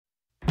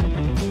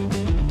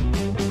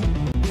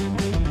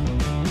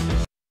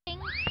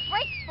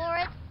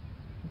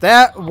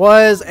That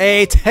was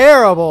a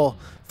terrible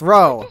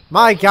throw.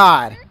 My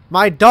God.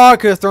 My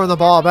dog could have thrown the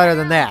ball better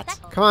than that.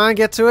 Come on,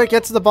 get to it.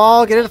 Get to the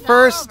ball. Get it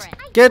first.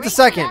 Get it to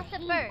second.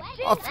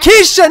 Oh,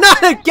 Keisha,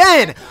 not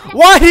again!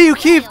 Why do you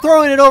keep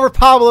throwing it over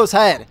Pablo's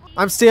head?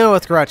 I'm stealing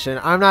with Gretchen.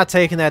 I'm not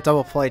taking that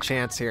double play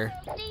chance here.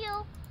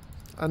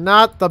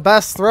 Not the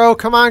best throw.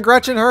 Come on,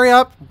 Gretchen, hurry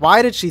up.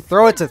 Why did she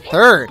throw it to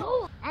third?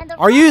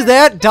 Are you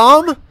that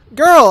dumb?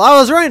 Girl, I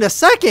was running to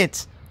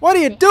second. What are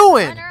you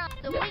doing?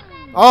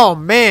 Oh,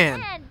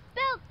 man.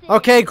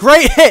 Okay,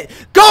 great hit.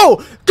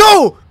 Go!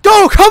 Go!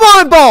 Go! Come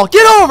on, ball!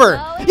 Get over!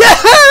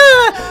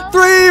 Yeah!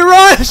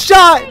 3-run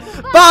shot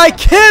by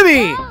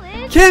Kimmy!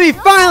 Kimmy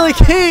finally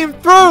came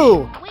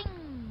through!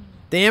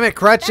 Damn it,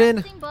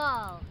 Gretchen.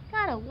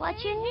 Gotta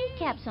watch your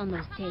kneecaps on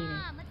those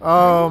taters.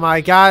 Oh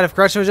my God, if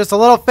Gretchen was just a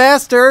little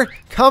faster.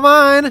 Come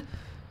on.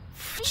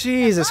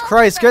 Jesus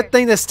Christ, good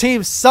thing this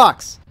team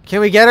sucks.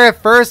 Can we get her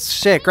at first?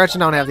 Shit,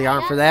 Gretchen don't have the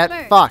arm for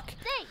that. Fuck.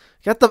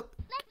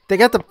 They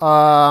got the,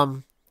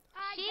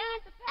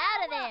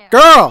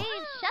 Girl!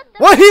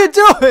 What are you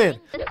doing?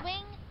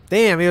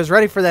 Damn, he was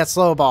ready for that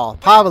slow ball.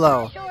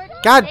 Pablo.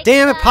 God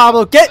damn it,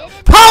 Pablo.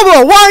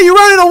 Pablo, why are you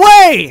running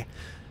away?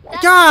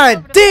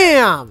 God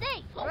damn.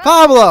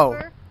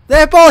 Pablo,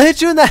 that ball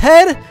hit you in the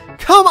head?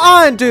 Come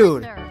on,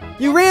 dude.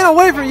 You ran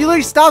away from it. You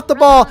literally stopped the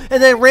ball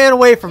and then ran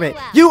away from it.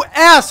 You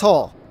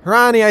asshole.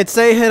 Ronnie, I'd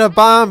say hit a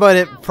bomb, but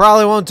it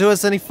probably won't do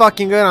us any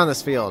fucking good on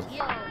this field.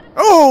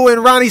 Oh,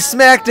 and Ronnie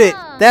smacked it.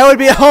 That would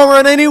be a home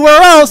run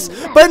anywhere else,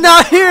 but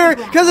not here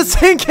because it's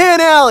Tin Can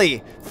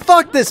Alley.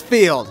 Fuck this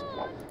field.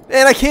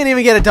 And I can't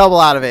even get a double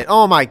out of it.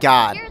 Oh, my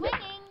God.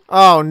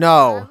 Oh,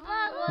 no.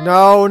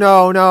 No,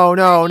 no, no,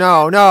 no,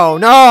 no, no,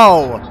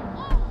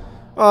 no.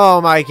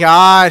 Oh, my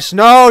gosh.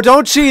 No,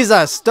 don't cheese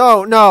us.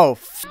 Don't, no.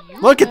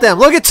 Look at them.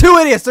 Look at two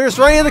idiots. They're just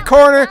right in the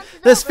corner.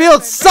 This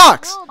field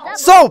sucks.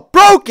 So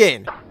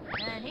broken.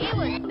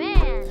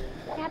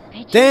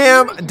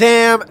 Damn,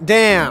 damn,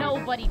 damn.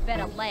 Nobody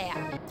better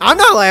laugh. I'm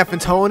not laughing,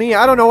 Tony.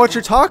 I don't know what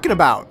you're talking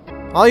about.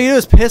 All you do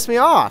is piss me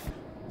off.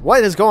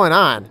 What is going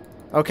on?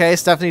 Okay,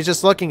 Stephanie's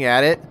just looking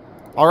at it.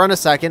 I'll run a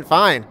second.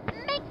 Fine.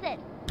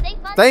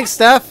 Thanks,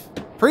 Steph.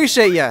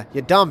 Appreciate ya,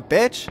 you dumb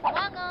bitch.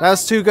 That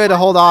was too good to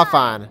hold off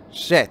on.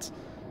 Shit.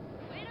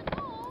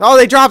 Oh,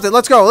 they dropped it.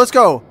 Let's go. Let's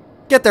go.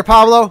 Get there,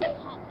 Pablo.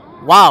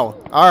 Wow.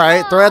 All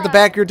right. Throw it at the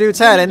back of your dude's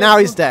head, and now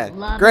he's dead.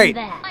 Great.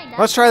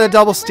 Let's try the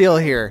double steal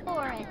here.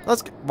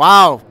 Let's.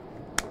 Wow.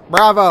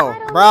 Bravo.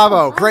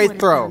 Bravo. Great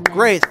throw.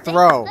 Great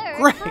throw.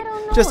 Great.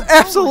 Just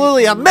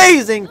absolutely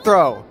amazing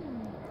throw.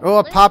 Oh,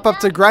 a pop up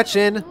to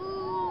Gretchen.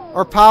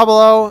 Or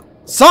Pablo.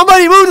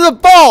 Somebody move to the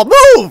ball.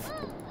 Move!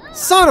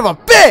 Son of a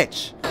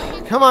bitch!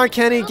 Come on,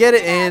 Kenny. Get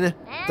it in.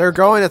 They're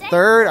going to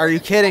third? Are you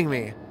kidding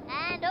me?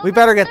 We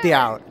better get the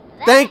out.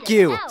 Thank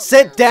you.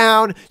 Sit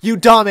down, you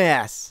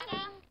dumbass.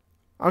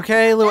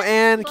 Okay,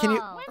 Luann, can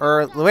you...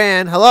 Or,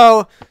 Luann,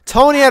 hello?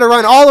 Tony had to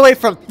run all the way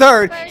from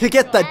third to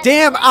get the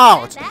damn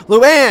out.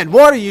 Luann,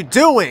 what are you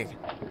doing?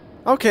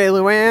 Okay,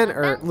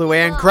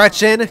 Luann,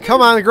 Gretchen.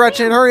 Come on,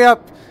 Gretchen, hurry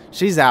up.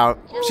 She's out.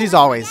 She's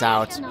always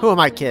out. Who am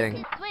I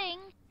kidding?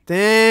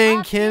 Dang,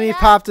 Kimmy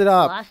popped it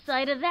up. Lost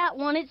sight of that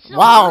one.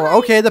 Wow,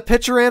 okay, the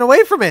pitcher ran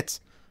away from it.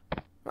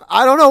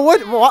 I don't know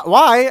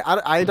why.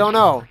 I don't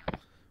know.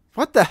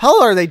 What the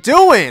hell are they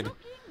doing?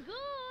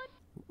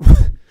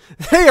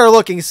 They are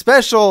looking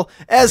special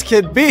as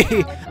could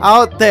be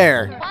out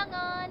there.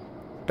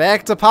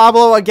 Back to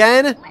Pablo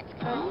again.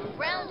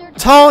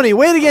 Tony,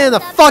 way to get in the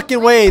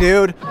fucking way,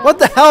 dude. What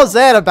the hell is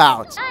that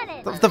about?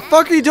 The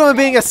fuck are you doing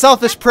being a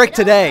selfish prick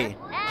today?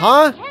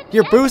 Huh?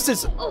 Your boost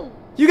is...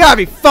 You gotta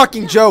be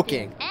fucking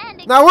joking.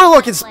 Now we're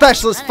looking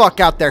special as fuck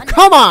out there.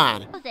 Come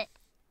on.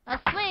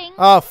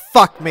 Oh,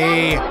 fuck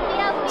me.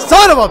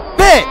 Son of a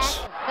bitch.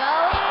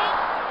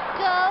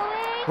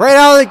 Right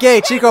out of the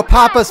gate, Chico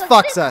Papas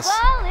fucks us.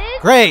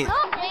 Great.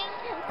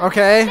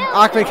 Okay,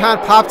 Ahmed Khan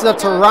popped it up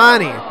to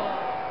Ronnie.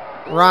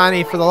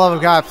 Ronnie, for the love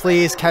of God,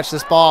 please catch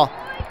this ball.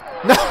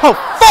 No,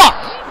 fuck!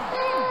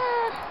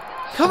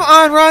 Come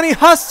on, Ronnie,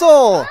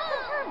 hustle!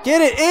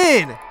 Get it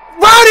in!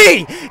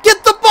 Ronnie!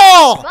 Get the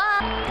ball!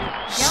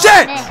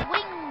 Shit!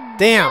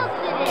 Damn.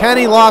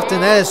 Kenny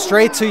Lofton, that is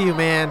straight to you,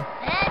 man.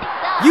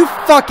 You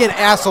fucking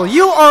asshole.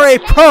 You are a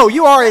pro.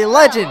 You are a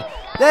legend.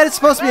 That is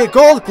supposed to be a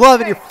gold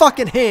glove in your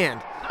fucking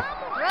hand.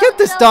 Get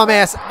this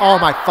dumbass. Oh,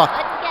 my fuck.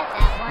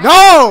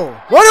 No!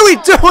 What are we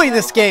doing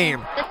this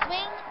game?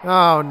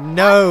 Oh,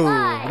 no.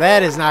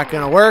 That is not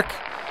going to work.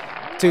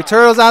 Two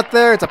turtles out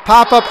there. It's a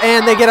pop-up,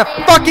 and they get a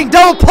fucking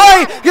double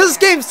play because this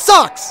game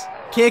sucks.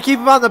 Can't keep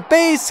them on the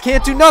base.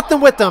 Can't do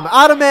nothing with them.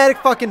 Automatic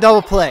fucking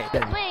double play.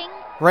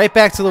 Right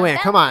back to Luann.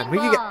 Come on. We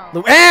can get...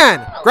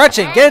 Luann!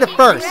 Gretchen, get it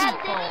first.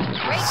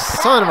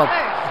 Son of a...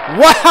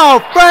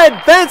 Wow,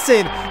 Fred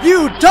Benson!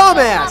 You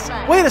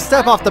dumbass! Way to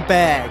step off the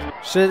bag.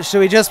 Should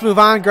we just move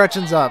on?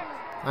 Gretchen's up.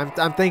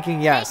 I'm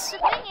thinking yes.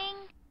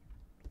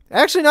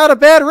 Actually, not a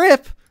bad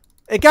rip.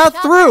 It got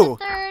through.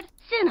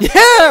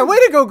 Yeah, way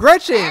to go,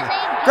 Gretchen.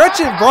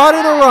 Gretchen brought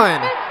in a run.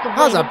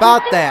 How's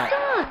about that?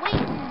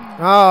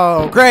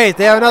 Oh, great.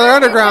 They have another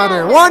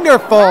undergrounder.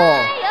 Wonderful.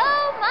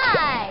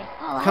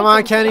 Come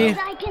on, Kenny.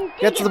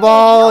 Get to the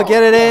ball.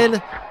 Get it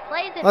in.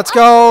 Let's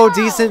go.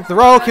 Decent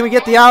throw. Can we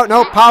get the out?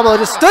 Nope. Pablo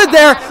just stood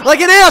there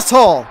like an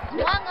asshole.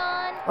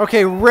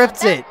 Okay,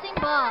 ripped it.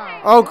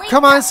 Oh,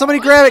 come on. Somebody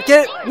grab it.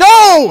 Get it.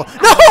 No!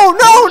 No,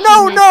 no,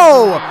 no,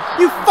 no!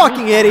 You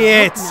fucking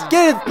idiots.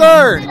 Get it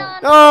third.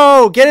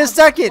 No, get it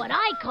second.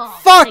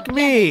 Fuck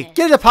me.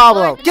 Get it to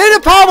Pablo. Get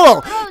it to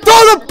Pablo.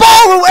 Throw the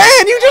ball away.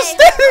 You just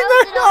standing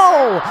there.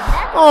 No.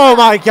 Oh,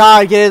 my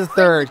God. Get it to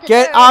third.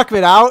 Get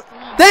Ahmed out.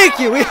 Thank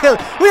you. We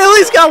at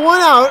least got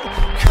one out.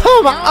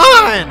 Come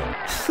on.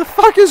 What the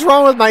fuck is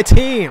wrong with my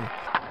team?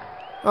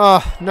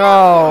 Oh,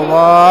 no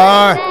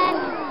more.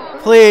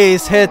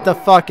 Please hit the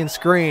fucking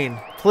screen.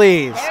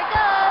 Please.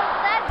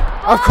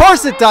 Of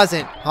course it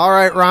doesn't. All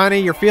right, Ronnie,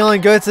 you're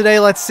feeling good today.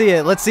 Let's see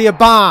it. Let's see a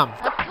bomb.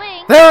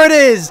 There it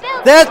is.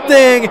 That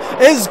thing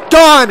is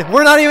gone.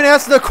 We're not even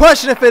asking the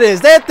question if it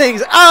is. That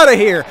thing's out of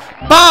here.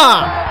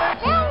 Bomb.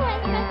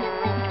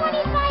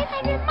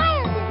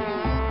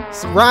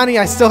 Ronnie,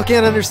 I still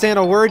can't understand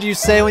a word you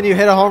say when you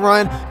hit a home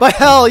run, but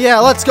hell yeah,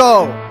 let's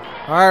go.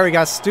 All right, we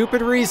got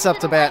stupid Reese up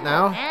to bat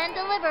now.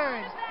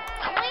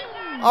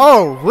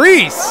 Oh,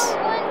 Reese.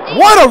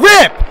 What a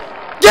rip.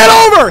 Get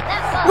over.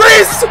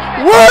 Reese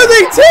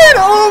Worthington.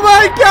 Oh,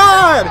 my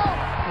God.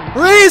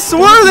 Reese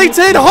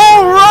Worthington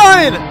home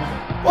run.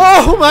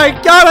 Oh, my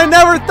God. I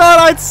never thought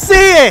I'd see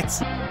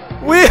it.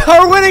 We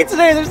are winning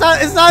today.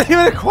 It's not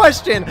even a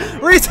question.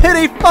 Reese hit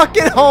a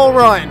fucking home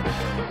run.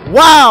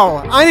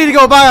 Wow. I need to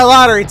go buy a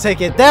lottery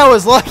ticket. That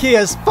was lucky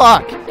as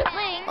fuck.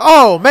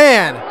 Oh,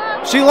 man.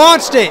 She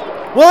launched it.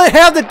 Will it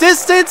have the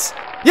distance?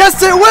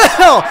 Yes, it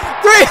will.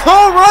 3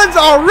 home runs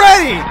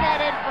already.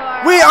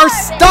 We are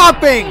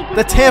stopping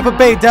the Tampa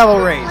Bay Devil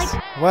Rays.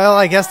 Well,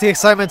 I guess the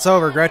excitement's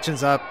over.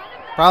 Gretchen's up.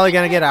 Probably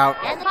going to get out.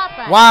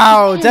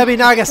 Wow, Debbie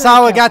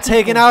Nagasawa got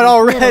taken out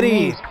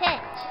already.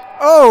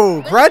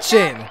 Oh,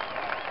 Gretchen.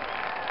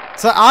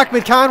 So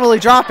Ahmed Khan, will he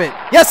drop it?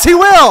 Yes, he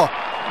will.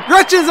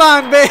 Gretchen's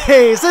on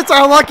base. It's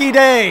our lucky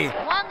day.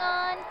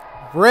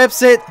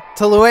 Rips it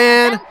to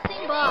Luann.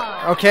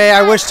 Okay,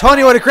 I wish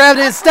Tony would have grabbed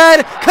it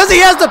instead because he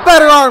has the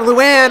better arm,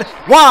 Luann.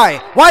 Why?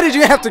 Why did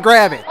you have to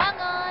grab it?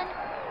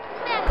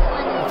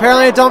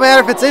 Apparently it don't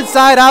matter if it's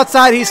inside,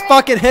 outside, he's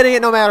fucking hitting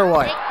it no matter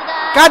what.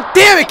 God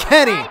damn it,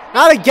 Kenny!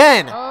 Not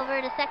again!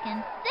 Over to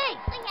second.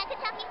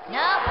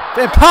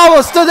 And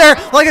Pablo stood there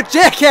like a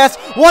jackass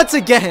once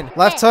again.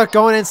 Left hook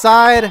going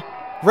inside.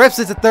 Rips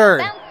it to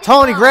third.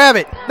 Tony, grab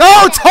it.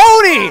 No,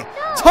 Tony!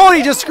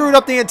 Tony just screwed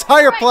up the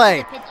entire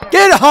play.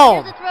 Get it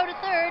home.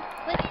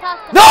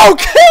 No,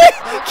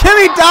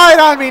 Kimmy died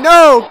on me,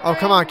 no! Oh,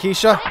 come on,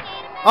 Keisha.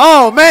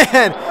 Oh,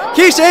 man!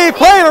 Keisha ain't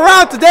playing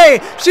around today!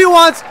 She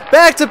wants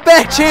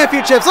back-to-back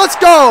championships! Let's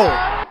go!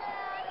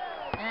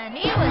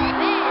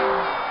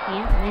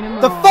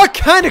 The fuck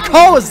kind of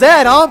call was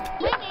that, ump?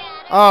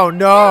 Oh,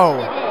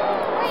 no.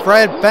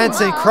 Fred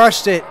Benson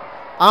crushed it.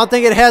 I don't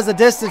think it has the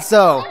distance,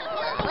 though.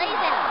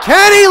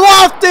 Kenny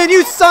Lofton,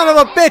 you son of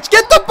a bitch!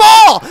 Get the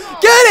ball!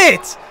 Get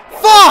it!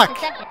 Fuck!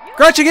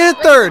 Gretchen, get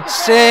it third.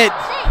 Shit.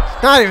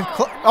 Not even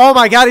close. Oh,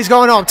 my God, he's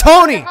going home.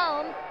 Tony!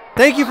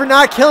 Thank you for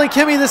not killing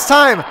Kimmy this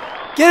time.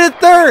 Get it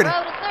third.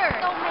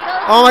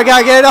 Oh, my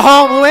God. Get it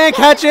home. Luann,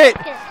 catch it.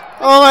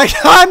 Oh, my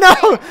God.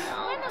 No.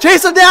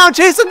 Chase him down.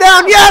 Chase him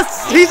down.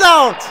 Yes. He's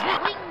out.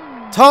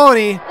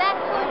 Tony.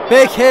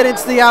 Big hit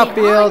into the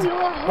outfield.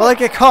 Will it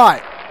get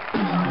caught?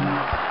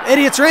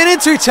 Idiots ran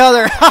into each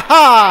other. Ha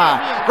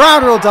ha.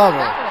 Ground rule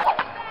double.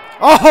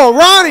 Oh,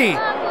 Ronnie.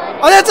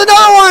 Oh, that's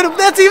another one.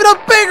 That's even a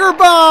bigger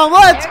bomb.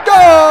 Let's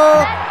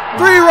go.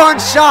 3-run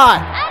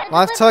shot.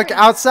 Left hook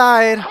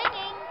outside.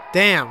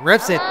 Damn,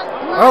 rips it.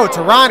 Oh,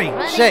 to Ronnie.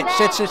 Shit.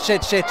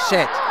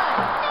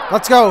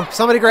 Let's go.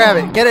 Somebody grab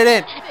it. Get it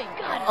in.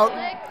 Oh,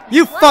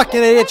 you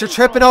fucking idiots. You're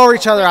tripping over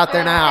each other out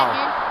there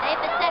now.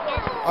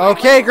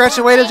 Okay,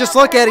 Gretchen, way to just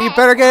look at it. You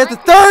better get it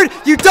to third,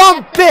 you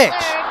dumb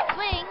bitch.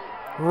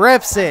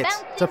 Rips it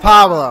to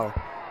Pablo.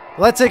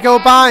 Lets it go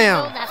by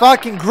him.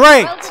 Fucking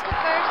great.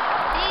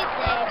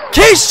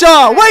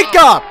 Keisha, wake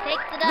up.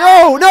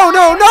 No.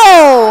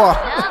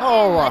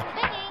 Oh.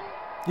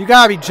 You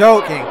gotta be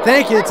joking.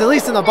 Thank you. It's at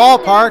least in the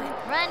ballpark.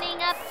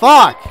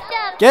 Fuck.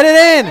 Get it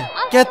in.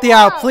 Get the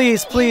out,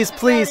 please. Gretchen,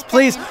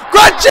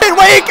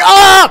 wake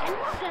up!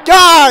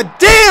 God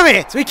damn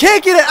it! We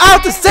can't get it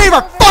out to save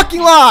our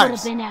fucking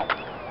lives.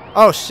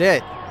 Oh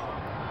shit.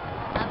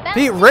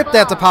 Pete ripped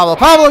that to Pablo.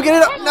 Pablo, get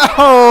it up.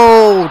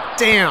 No.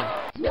 Damn.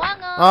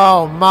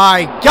 Oh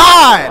my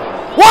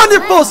God.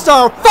 Wonderful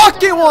start.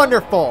 Fucking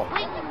wonderful.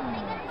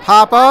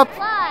 Pop up.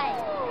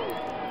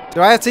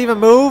 Do I have to even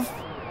move?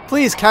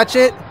 Please catch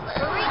it.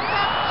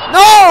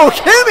 No,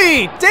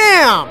 Kimmy!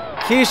 Damn!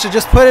 Keisha,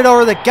 just put it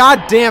over the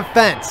goddamn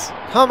fence.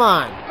 Come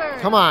on.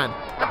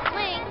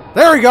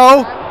 There we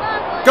go.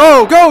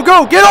 Go.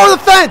 Get over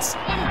the fence.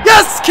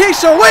 Yes,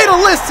 Keisha, way to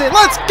listen.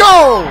 Let's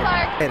go.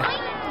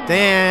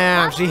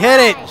 Damn, she hit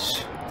it.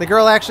 The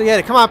girl actually hit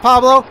it. Come on,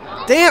 Pablo.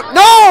 Damn.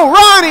 No,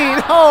 Ronnie.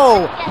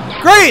 No.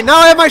 Great. Now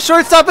I have my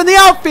shortstop in the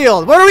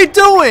outfield. What are we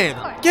doing?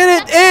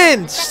 Get it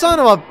in. Son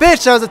of a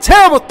bitch. That was a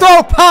terrible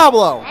throw,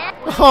 Pablo.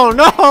 Oh,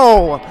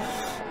 no.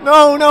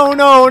 No, no,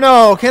 no,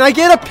 no. Can I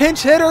get a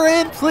pinch hitter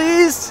in,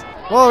 please?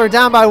 Well, we're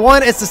down by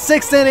 1. It's the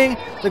 6th inning.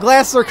 The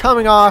glasses are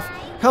coming off.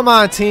 Come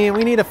on, team.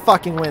 We need to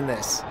fucking win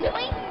this.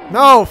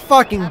 No,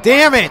 fucking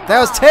damn it. That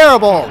was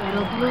terrible.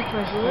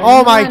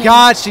 Oh, my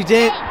God. She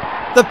did.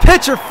 The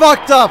pitcher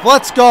fucked up.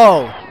 Let's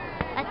go.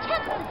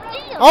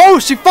 Oh,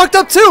 she fucked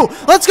up too.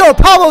 Let's go.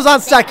 Pablo's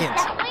on second.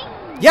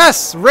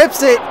 Yes.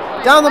 Rips it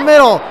down the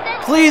middle.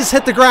 Please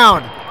hit the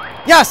ground.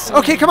 Yes.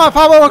 Okay, come on,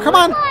 Pablo. Come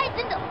on.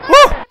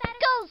 Woo.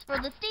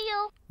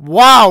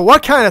 Wow,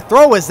 what kind of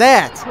throw was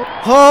that?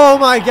 Oh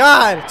my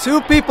God, 2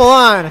 people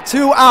on,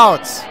 2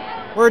 outs.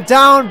 We're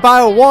down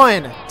by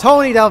 1.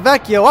 Tony Del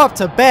Vecchio up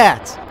to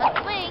bat.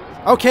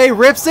 Okay,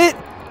 rips it.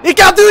 It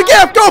got through the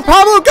gap. Go,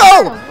 Pablo,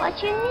 go!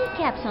 Watch your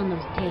kneecaps on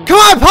those tables. Come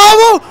on,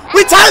 Pablo!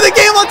 We tie the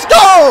game. Let's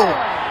go!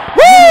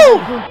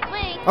 Woo!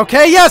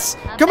 Okay, yes.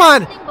 Come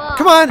on,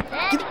 come on.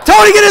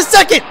 Tony, get a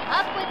second.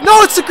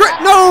 No, it's a great.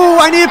 No,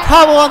 I need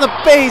Pablo on the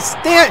base.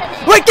 Damn it.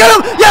 Wait, get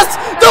him. Yes.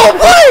 No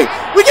play.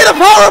 We get a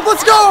power up.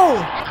 Let's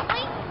go.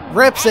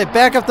 Rips it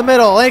back up the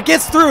middle, and it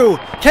gets through.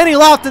 Kenny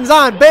Lofton's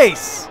on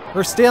base.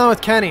 We're stealing with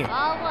Kenny.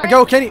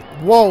 Go, Kenny.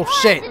 Whoa,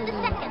 shit.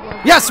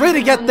 Yes, way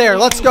to get there.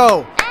 Let's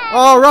go.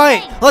 All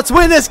right, let's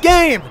win this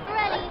game.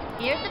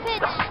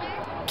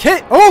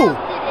 Oh,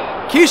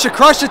 Keisha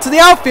crushed it to the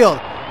outfield.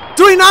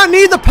 Do we not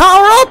need the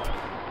power up?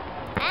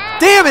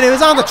 Damn it, it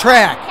was on the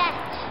track.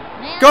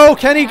 Go,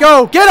 Kenny,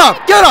 go. Get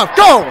up, go.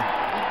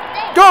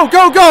 Go,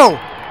 go, go.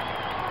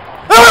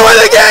 And we win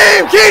the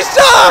game,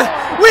 Keisha!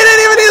 We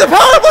didn't even need the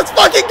power up. Let's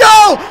fucking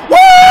go.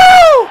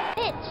 Woo!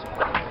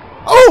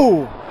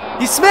 Oh,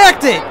 he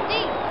smacked it.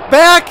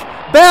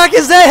 Back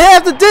is that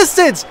half the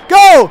distance.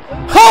 Go.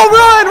 Home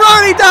run,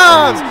 Ronnie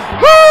Dobbs.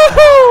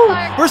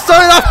 Woohoo! We're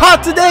starting off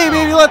hot today,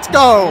 baby. Let's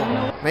go.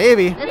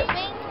 Maybe.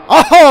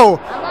 Oh,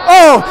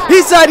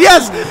 he said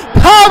yes.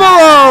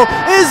 Pablo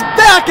is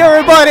back,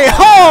 everybody.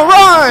 Home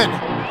run.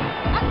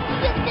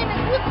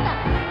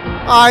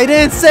 I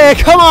didn't say it.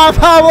 Come on,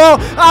 Pablo.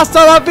 Hasta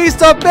la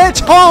vista,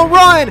 bitch. Home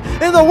run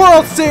in the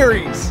World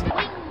Series.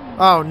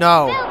 Oh,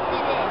 no.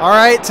 All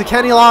right, to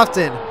Kenny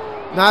Lofton.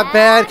 Not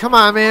bad. Come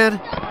on, man.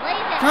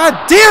 God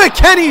damn it,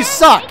 Kenny, you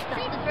suck.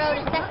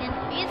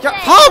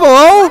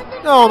 Pablo?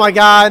 Oh, my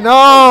God.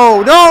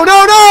 No. No,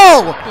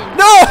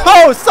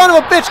 son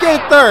of a bitch,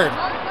 get it third.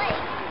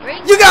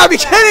 You gotta be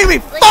kidding me.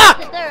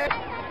 Fuck.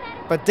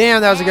 But damn,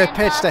 that was a good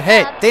pitch to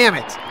hit. Damn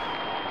it.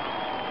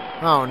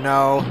 Oh,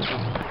 no.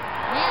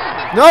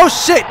 No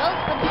shit!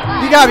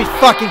 You gotta be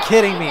fucking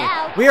kidding me.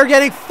 We are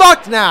getting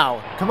fucked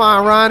now. Come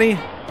on, Ronnie.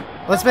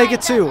 Let's make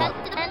it 2.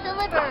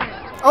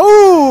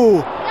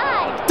 Oh!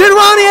 Did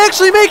Ronnie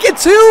actually make it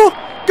 2?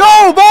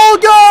 Go, ball,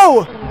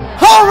 go!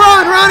 Home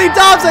run, Ronnie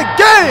Dobbs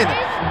again!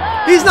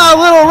 He's not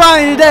little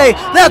Ronnie today.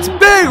 That's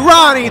big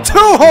Ronnie. 2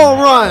 home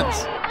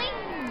runs.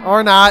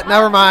 Or not.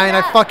 Never mind.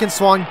 I fucking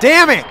swung.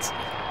 Damn it!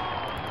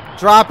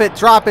 Drop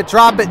it.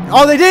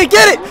 Oh, they didn't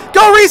get it!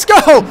 Go, Reese,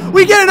 go!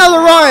 We get another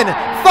run!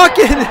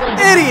 Fucking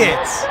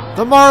idiots!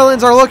 The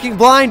Marlins are looking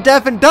blind,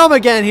 deaf, and dumb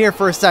again here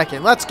for a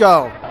second. Let's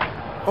go.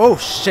 Oh,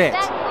 shit.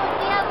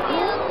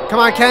 Come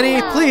on,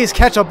 Kenny. Please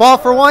catch a ball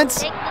for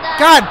once.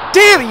 God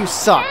damn it, you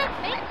suck.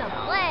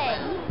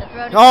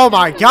 Oh,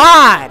 my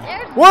God.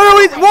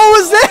 What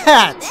was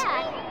that?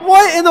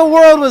 What in the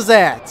world was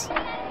that?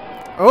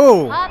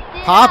 Oh,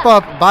 pop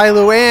up by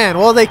Luann.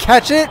 Will they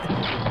catch it?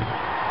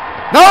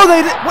 No,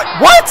 they didn't.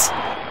 What?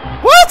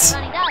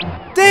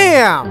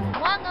 Damn.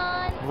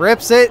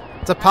 Rips it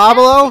to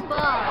Pablo.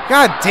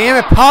 God damn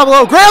it,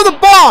 Pablo. Grab the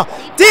ball.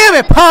 Damn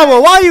it,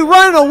 Pablo. Why are you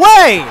running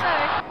away?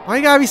 Why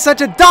you gotta be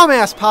such a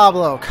dumbass,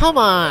 Pablo? Come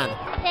on.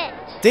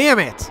 Damn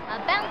it.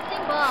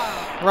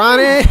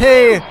 Ronnie.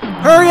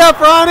 Hurry up,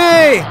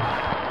 Ronnie.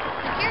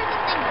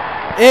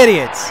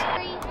 Idiots.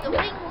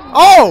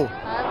 Oh.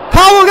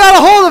 Pablo got a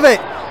hold of it.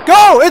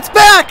 Go. It's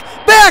back.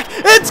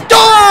 It's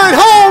gone!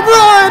 Home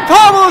run!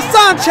 Pablo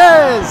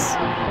Sanchez!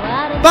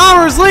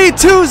 Bombers lead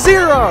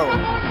 2-0.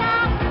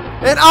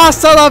 And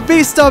hasta la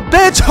vista,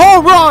 bitch!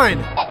 Home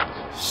run!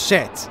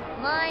 Shit.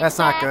 That's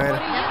not good.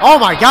 Oh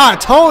my God,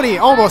 Tony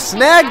almost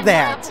snagged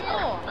that.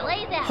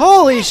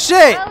 Holy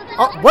shit!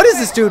 Oh, what is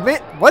this dude,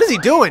 man? What is he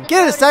doing?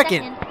 Get in a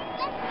second.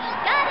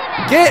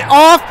 Get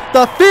off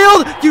the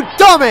field, you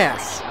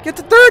dumbass! Get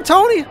to third,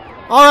 Tony!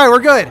 Alright, we're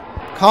good.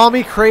 Call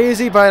me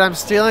crazy, but I'm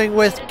stealing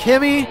with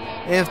Kimmy.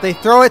 And if they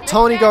throw it,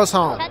 Tony goes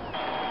home.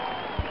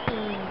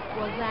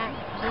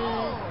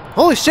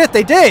 Holy shit,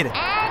 they did!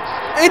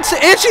 And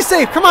she's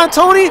safe. Come on,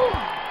 Tony!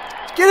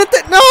 Get it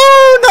there! No!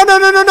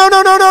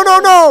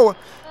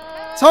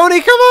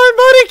 Tony, come on,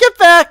 buddy! Get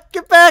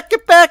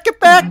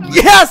back!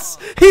 Yes!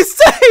 He's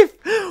safe!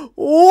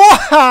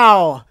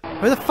 Wow!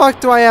 Where the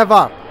fuck do I have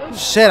up?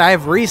 Shit, I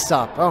have Reese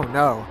up. Oh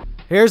no.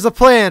 Here's the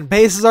plan.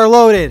 Bases are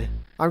loaded.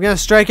 I'm going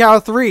to strike out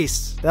with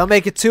Reese. They'll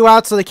make it 2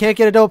 outs so they can't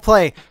get a double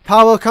play.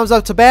 Pablo comes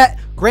up to bat.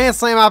 Grand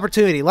slam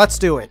opportunity. Let's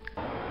do it.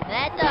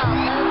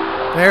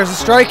 There's a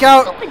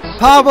strikeout.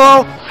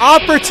 Pablo,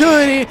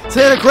 opportunity to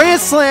hit a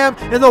grand slam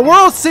in the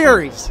World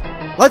Series.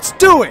 Let's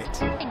do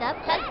it.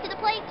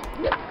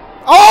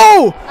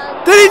 Oh!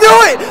 Did he do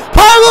it?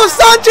 Pablo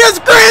Sanchez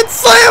grand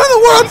slam in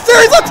the World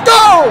Series. Let's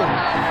go!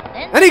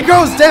 And he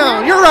goes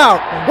down. You're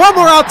out. One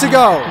more out to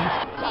go.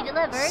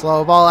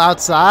 Slow ball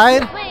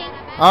outside.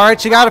 All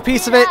right, you got a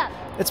piece of it.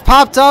 It's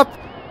popped up.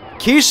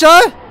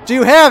 Keisha, do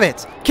you have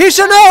it?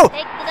 Keisha, no!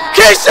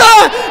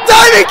 Keisha!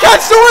 Diving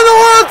catch to win the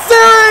World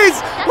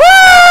Series!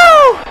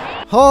 Woo!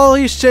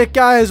 Holy shit,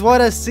 guys,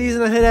 what a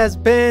season it has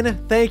been.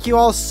 Thank you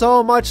all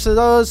so much to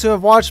those who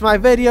have watched my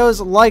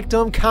videos, liked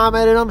them,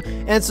 commented them,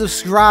 and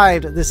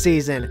subscribed this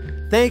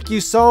season. Thank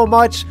you so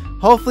much.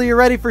 Hopefully you're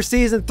ready for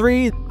season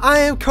 3. I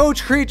am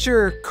Coach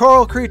Creature,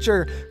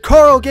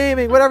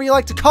 KORLGaming, whatever you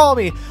like to call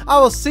me. I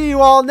will see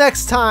you all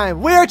next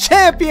time. We are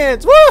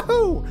champions!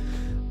 Woohoo!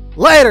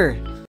 Later!